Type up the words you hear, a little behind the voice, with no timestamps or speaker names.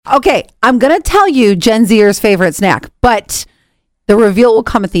Okay, I'm going to tell you Gen Zers' favorite snack, but the reveal will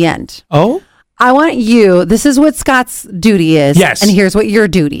come at the end. Oh? I want you, this is what Scott's duty is. Yes. And here's what your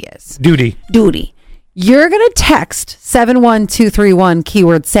duty is. Duty. You're going to text 71231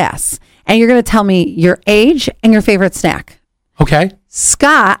 keyword sass, and you're going to tell me your age and your favorite snack. Okay.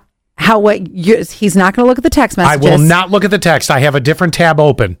 Scott, he's not going to look at the text messages. I will not look at the text. I have a different tab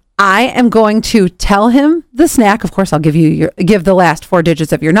open. I am going to tell him the snack. Of course, I'll give the last 4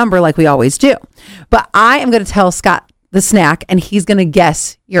 digits of your number like we always do. But I am going to tell Scott the snack, and he's going to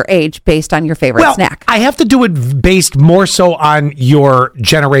guess your age based on your favorite snack. I have to do it based more so on your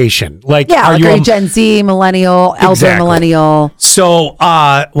generation. Are you Gen Z, millennial, elder millennial? So,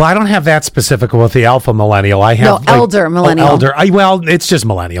 I don't have that specific with the alpha millennial. I have elder millennial. Elder. It's just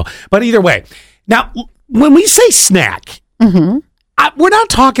millennial. But either way, now when we say snack, we're not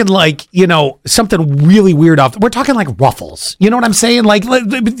talking something really weird off. We're talking like Ruffles. You know what I'm saying?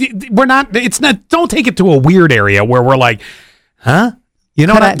 We're not. It's not. Don't take it to a weird area where we're like, huh? You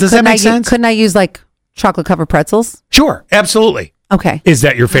know what? Does that make sense? Couldn't I use chocolate covered pretzels? Sure, absolutely. Okay. Is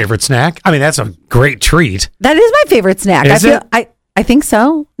that your favorite snack? I mean, that's a great treat. That is my favorite snack. I think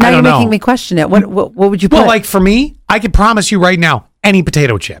so. Now you're making me question it. What would you put? Well, for me, I can promise you right now, any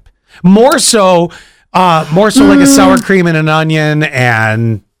potato chip. More so like a sour cream and an onion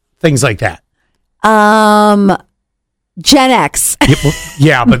and things like that. Gen X.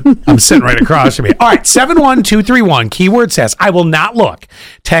 Yeah, but I'm sitting right across from you. All right, 71231, keyword says, I will not look.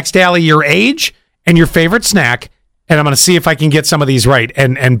 Text Allie your age and your favorite snack, and I'm going to see if I can get some of these right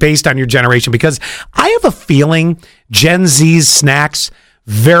and based on your generation, because I have a feeling Gen Z's snacks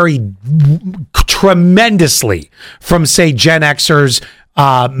vary tremendously from, say, Gen Xers.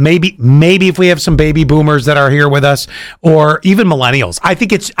 Maybe if we have some baby boomers that are here with us, or even millennials. I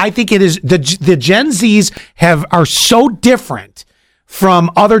think it is the Gen Zs are so different from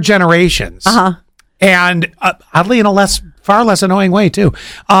other generations, and oddly in a far less annoying way too.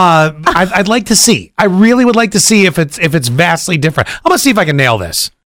 I'd like to see. I really would like to see if it's vastly different. I'm gonna see if I can nail this.